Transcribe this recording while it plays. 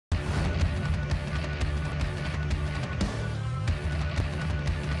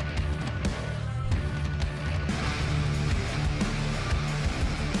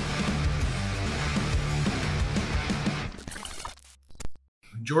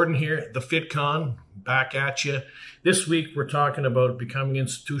Jordan here, the FitCon, back at you. This week we're talking about becoming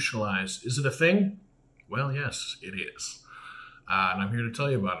institutionalized. Is it a thing? Well, yes, it is. And I'm here to tell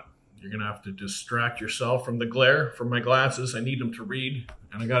you about it. You're going to have to distract yourself from the glare from my glasses. I need them to read.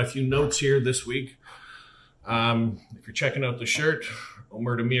 And I got a few notes here this week. If you're checking out the shirt,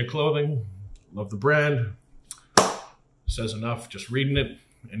 Omerta Mia Clothing, love the brand. Says enough just reading it.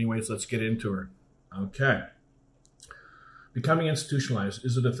 Anyways, let's get into her. Okay. Becoming institutionalized,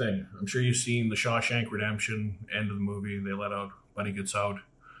 is it a thing? I'm sure you've seen the Shawshank Redemption end of the movie. They let out, Buddy gets out,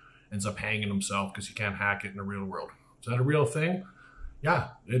 ends up hanging himself because he can't hack it in the real world. Is that a real thing? Yeah,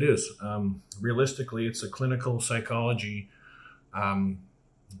 it is. Realistically, it's a clinical psychology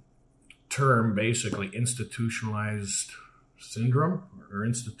term, basically, institutionalized syndrome or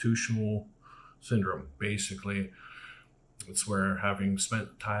institutional syndrome, basically. It's where having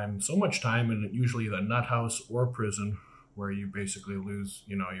spent time, so much time in usually the nut house or prison, where you basically lose,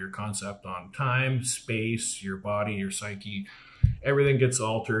 your concept on time, space, your body, your psyche, everything gets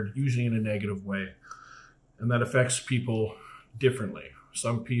altered, usually in a negative way. And that affects people differently.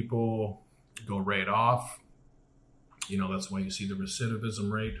 Some people go right off. That's why you see the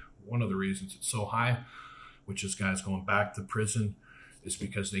recidivism rate. One of the reasons it's so high, which is guys going back to prison, is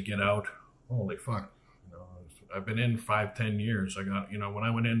because they get out. Holy fuck. I've been in 5-10 years. I got, when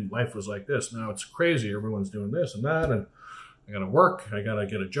I went in, life was like this. Now it's crazy. Everyone's doing this and that. And I got to work. I got to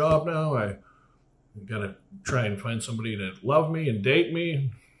get a job now. I got to try and find somebody to love me and date me.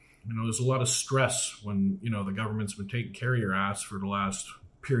 There's a lot of stress when, the government's been taking care of your ass for the last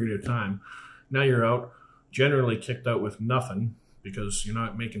period of time. Now you're out, generally kicked out with nothing because you're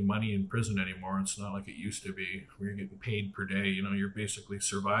not making money in prison anymore. It's not like it used to be where you're getting paid per day. You're basically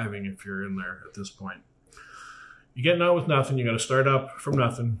surviving if you're in there at this point. You're getting out with nothing. You got to start up from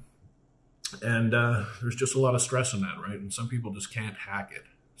nothing. And there's just a lot of stress in that, right? And some people just can't hack it.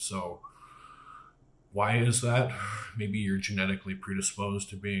 So why is that? Maybe you're genetically predisposed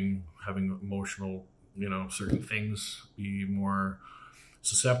to having emotional, certain things be more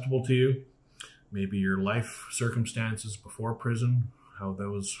susceptible to you. Maybe your life circumstances before prison, how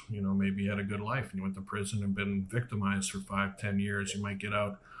those, maybe you had a good life and you went to prison and been victimized for 5-10 years. You might get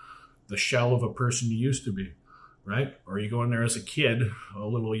out the shell of a person you used to be. Right? Or you go in there as a kid, a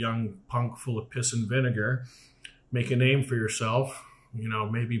little young punk full of piss and vinegar, make a name for yourself,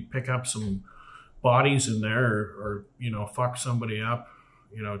 maybe pick up some bodies in there or fuck somebody up,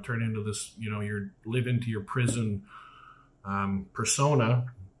 turn into this, live into your prison persona.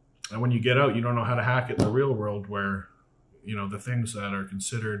 And when you get out, you don't know how to hack it in the real world where, the things that are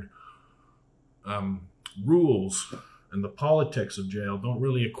considered rules and the politics of jail don't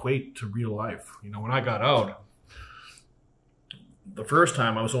really equate to real life. When I got out, the first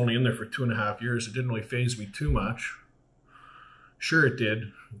time I was only in there for 2.5 years. It didn't really faze me too much. Sure it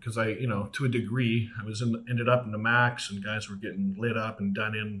did, because I, to a degree, I was ended up in the max and guys were getting lit up and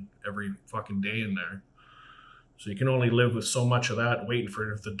done in every fucking day in there. So you can only live with so much of that, waiting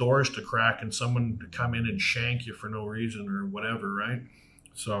for the doors to crack and someone to come in and shank you for no reason or whatever, right?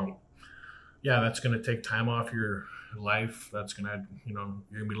 So yeah, that's going to take time off your life. That's going to, you're going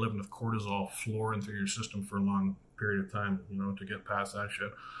to be living with cortisol flooring through your system for a long period of time, to get past that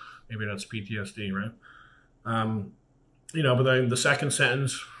shit. Maybe that's PTSD, right? But then the second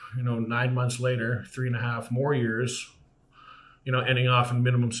sentence, 9 months later, 3.5 more years, ending off in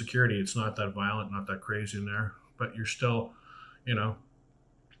minimum security. It's not that violent, not that crazy in there, but you're still,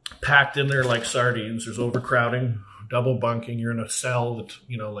 packed in there like sardines. There's overcrowding, double bunking. You're in a cell that,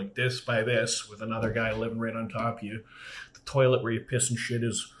 like this by this with another guy living right on top of you. The toilet where you piss and shit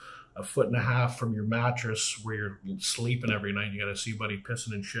is 1.5 feet from your mattress where you're sleeping every night. You got to see buddy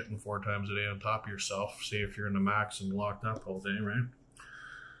pissing and shitting 4 times a day on top of yourself. See if you're in the max and locked up all day, right?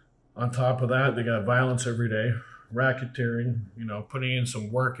 On top of that, they got violence every day, racketeering, putting in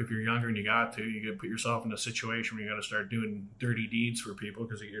some work if you're younger and you got to. You got to put yourself in a situation where you got to start doing dirty deeds for people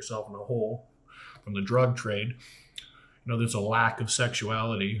because you get yourself in a hole from the drug trade. There's a lack of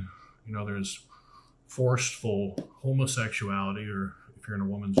sexuality. There's forceful homosexuality, or if you're in a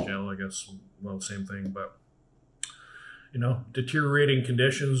woman's jail, I guess, well, same thing. But, deteriorating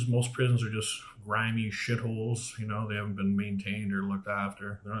conditions. Most prisons are just grimy shitholes. They haven't been maintained or looked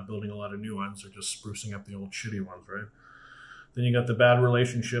after. They're not building a lot of new ones. They're just sprucing up the old shitty ones, right? Then you got the bad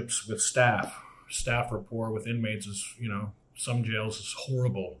relationships with staff. Staff rapport with inmates is, some jails is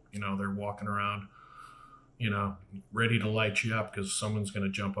horrible. They're walking around, ready to light you up because someone's going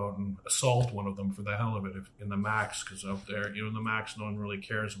to jump out and assault one of them for the hell of it in the max, because out there, in the max, no one really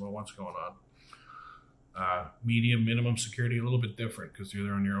cares about what's going on. Medium, minimum security, a little bit different because you're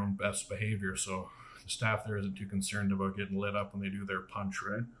there on your own best behavior. So The staff there isn't too concerned about getting lit up when they do their punch,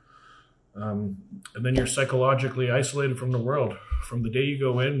 right? And then you're psychologically isolated from the world. From the day you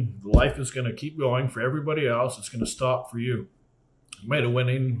go in, life is going to keep going for everybody else. It's going to stop for you. You might have went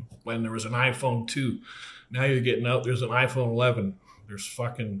in when there was an iPhone 2. Now you're getting out, there's an iPhone 11. There's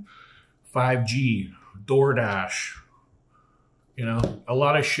fucking 5G, DoorDash. You know, a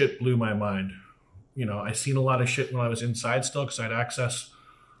lot of shit blew my mind. You know, I seen a lot of shit when I was inside still because I had access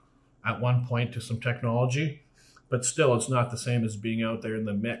at one point to some technology. But still, it's not the same as being out there in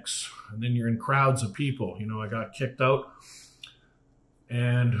the mix. And then you're in crowds of people. You know, I got kicked out.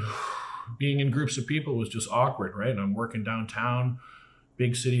 And being in groups of people was just awkward, right? And I'm working downtown,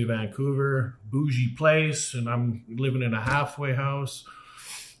 big city of Vancouver, bougie place, and I'm living in a halfway house.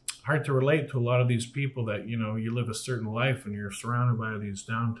 Hard to relate to a lot of these people that, you know, you live a certain life and you're surrounded by these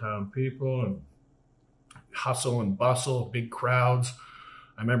downtown people and hustle and bustle, big crowds.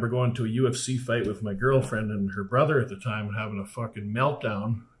 I remember going to a UFC fight with my girlfriend and her brother at the time and having a fucking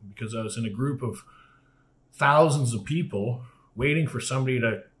meltdown because I was in a group of thousands of people waiting for somebody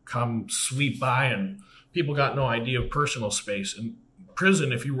to come sweep by, and people got no idea of personal space. In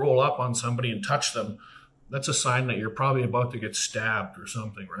prison, if you roll up on somebody and touch them, that's a sign that you're probably about to get stabbed or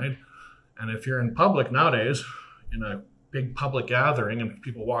something, right? And if you're in public nowadays, in a big public gathering, and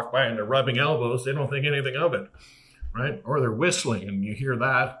people walk by and they're rubbing elbows, they don't think anything of it, right? Or they're whistling and you hear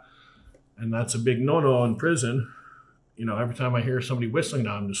that, and that's a big no-no in prison. You know, every time I hear somebody whistling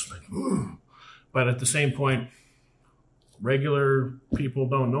now, I'm just like, ooh. But at the same point, regular people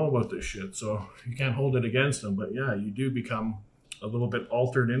don't know about this shit, so you can't hold it against them. But yeah, you do become a little bit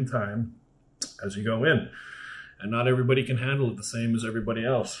altered in time as you go in, and not everybody can handle it the same as everybody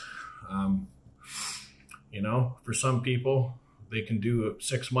else. You know, for some people, they can do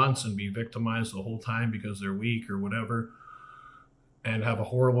 6 months and be victimized the whole time because they're weak or whatever, and have a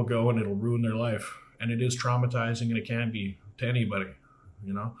horrible go, and it'll ruin their life. And it is traumatizing, and it can be to anybody,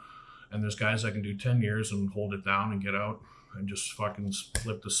 you know. And there's guys that can do 10 years and hold it down and get out and just fucking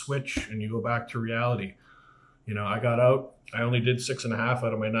flip the switch, and you go back to reality. You know, I got out. I only did 6.5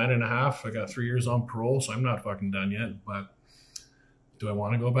 out of my 9.5. I got 3 years on parole, so I'm not fucking done yet. But do I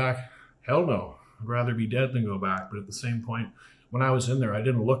want to go back? Hell no. I'd rather be dead than go back. But at the same point, when I was in there, I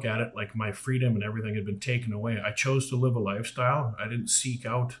didn't look at it like my freedom and everything had been taken away. I chose to live a lifestyle. I didn't seek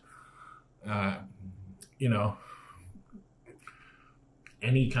out, you know,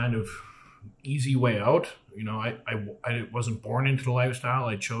 any kind of easy way out. You know, I wasn't born into the lifestyle.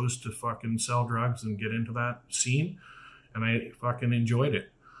 I chose to fucking sell drugs and get into that scene, and I fucking enjoyed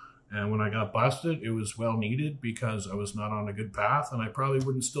it. And when I got busted, it was well needed because I was not on a good path, and I probably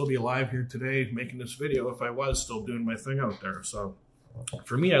wouldn't still be alive here today making this video if I was still doing my thing out there. So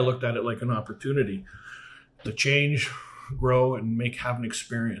for me, I looked at it like an opportunity to change, grow, and have an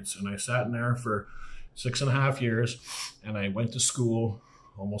experience. And I sat in there for 6.5 years, and I went to school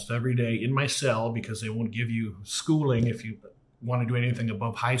almost every day in my cell because they won't give you schooling if you want to do anything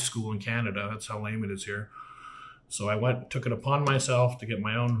above high school in Canada. That's how lame it is here. So I took it upon myself to get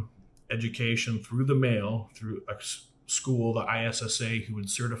my own education through the mail, through a school, the ISSA, who would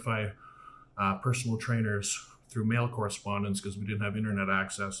certify personal trainers through mail correspondence because we didn't have internet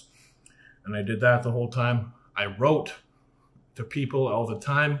access. And I did that the whole time. I wrote to people all the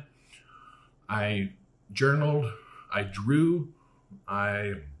time. I journaled. I drew.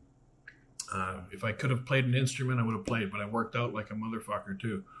 If I could have played an instrument, I would have played, but I worked out like a motherfucker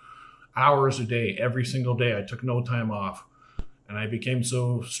too. Hours a day, every single day. I took no time off. And I became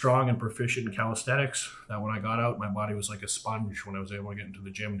so strong and proficient in calisthenics that when I got out, my body was like a sponge when I was able to get into the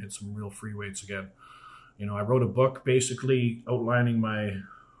gym and hit some real free weights again. You know, I wrote a book basically outlining my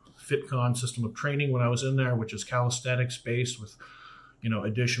FitCon system of training when I was in there, which is calisthenics based with, you know,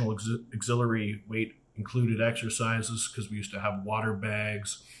 additional auxiliary weight included exercises, because we used to have water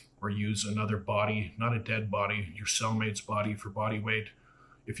bags or use another body, not a dead body, your cellmate's body for body weight.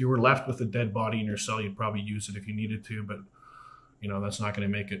 If you were left with a dead body in your cell, you'd probably use it if you needed to, but you know, that's not going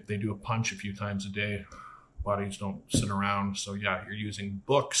to make it. They do a punch a few times a day. Bodies don't sit around. So yeah, you're using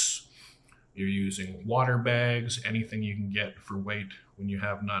books, you're using water bags, anything you can get for weight when you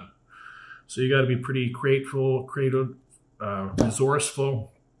have none. So you got to be pretty creative,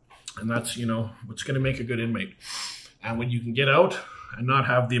 resourceful, and that's, you know, what's going to make a good inmate. And when you can get out and not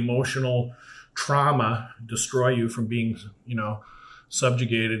have the emotional trauma destroy you from being, you know,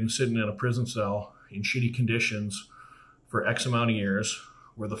 subjugated and sitting in a prison cell in shitty conditions for X amount of years,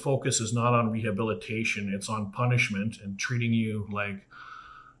 where the focus is not on rehabilitation, it's on punishment and treating you like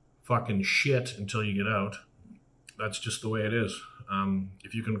fucking shit until you get out. That's just the way it is.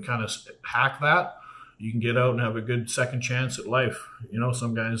 If you can kind of hack that, you can get out and have a good second chance at life. You know,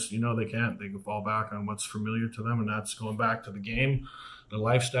 some guys, you know, they can't. They can fall back on what's familiar to them, and that's going back to the game, the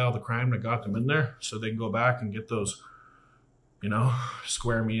lifestyle, the crime that got them in there, so they can go back and get those, you know,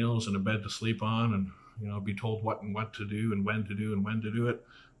 square meals and a bed to sleep on, and, you know, be told what to do and when to do and when to do it.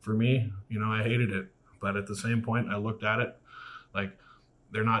 For me, you know, I hated it. But at the same point, I looked at it like,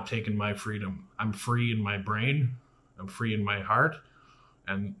 they're not taking my freedom. I'm free in my brain. I'm free in my heart.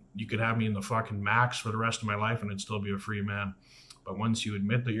 And you could have me in the fucking max for the rest of my life and I'd still be a free man. But once you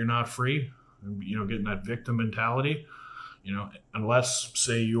admit that you're not free, you know, getting that victim mentality, you know, unless,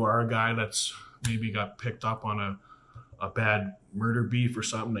 say, you are a guy that's maybe got picked up on a bad murder beef or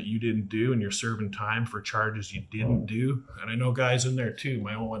something that you didn't do and you're serving time for charges you didn't do. And I know guys in there too,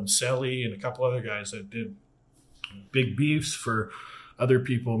 my own one, Selly, and a couple other guys that did big beefs for other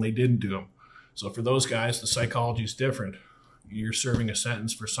people and they didn't do them. So for those guys, the psychology is different. You're serving a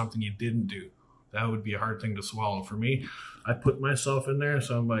sentence for something you didn't do. That would be a hard thing to swallow. For me, I put myself in there,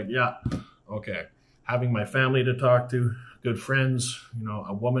 so I'm like, yeah, okay. Having my family to talk to, good friends, you know,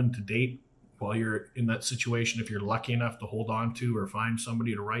 a woman to date while you're in that situation, if you're lucky enough to hold on to or find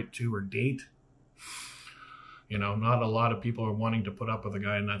somebody to write to or date. You know, not a lot of people are wanting to put up with a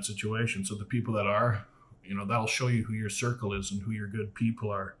guy in that situation. So the people that are, you know, that'll show you who your circle is and who your good people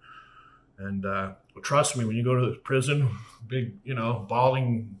are. And trust me, when you go to the prison, big, you know,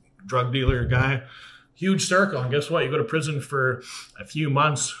 bawling drug dealer guy, huge circle. And guess what? You go to prison for a few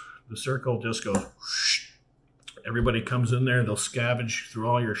months, the circle just goes whoosh. Everybody comes in there, they'll scavenge through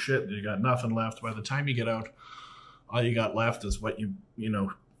all your shit. You got nothing left. By the time you get out, all you got left is what you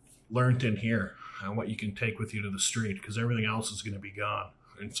know, learned in here and what you can take with you to the street, because everything else is going to be gone.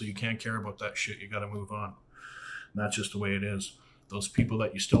 And so you can't care about that shit. You got to move on. And that's just the way it is. Those people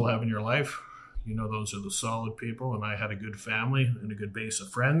that you still have in your life, you know, those are the solid people. And I had a good family and a good base of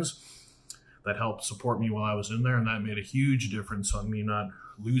friends that helped support me while I was in there. And that made a huge difference on me not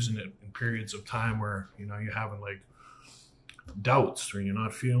losing it in periods of time where, you know, you're having like doubts or you're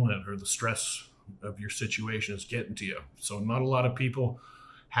not feeling it or the stress of your situation is getting to you. So not a lot of people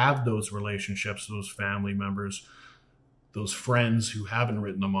have those relationships, those family members, those friends who haven't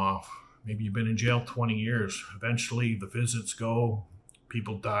written them off. Maybe you've been in jail 20 years. Eventually the visits go,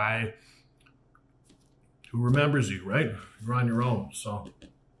 people die. Who remembers you, right? You're on your own. So,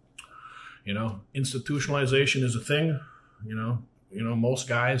 you know, institutionalization is a thing. You know, most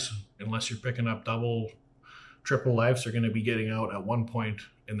guys, unless you're picking up double, triple lives, are going to be getting out at one point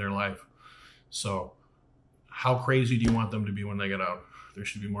in their life. So how crazy do you want them to be when they get out? There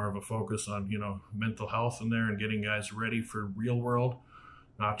should be more of a focus on, you know, mental health in there and getting guys ready for real world,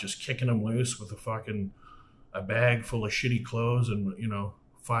 not just kicking them loose with a bag full of shitty clothes and, you know,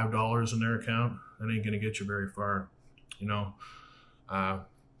 $5 in their account. That ain't going to get you very far. You know,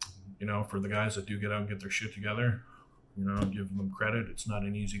 for the guys that do get out and get their shit together, you know, give them credit. It's not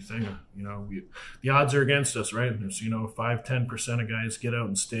an easy thing. You know, the odds are against us, right? There's, you know, 5-10% of guys get out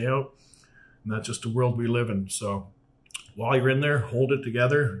and stay out. And that's just the world we live in. So while you're in there, hold it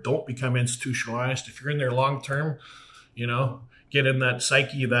together. Don't become institutionalized. If you're in there long term, you know, get in that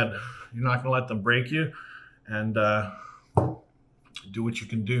psyche that you're not going to let them break you, and do what you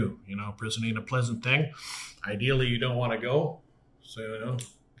can do. You know, prison ain't a pleasant thing. Ideally, you don't want to go. So, you know,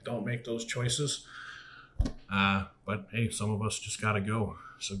 don't make those choices. But hey, some of us just got to go.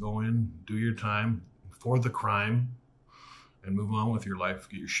 So go in, do your time for the crime, and move on with your life.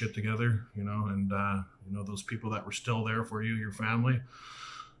 Get your shit together, you know, and, you know, those people that were still there for you, your family,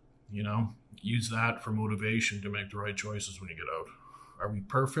 you know, use that for motivation to make the right choices when you get out. Are we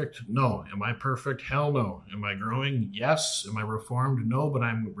perfect? No. Am I perfect? Hell no. Am I growing? Yes. Am I reformed? No, but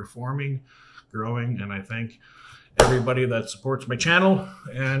I'm reforming, growing, and I thank everybody that supports my channel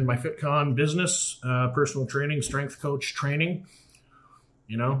and my FitCon business, personal training, strength coach training.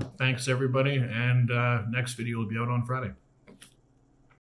 You know, thanks everybody, and next video will be out on Friday.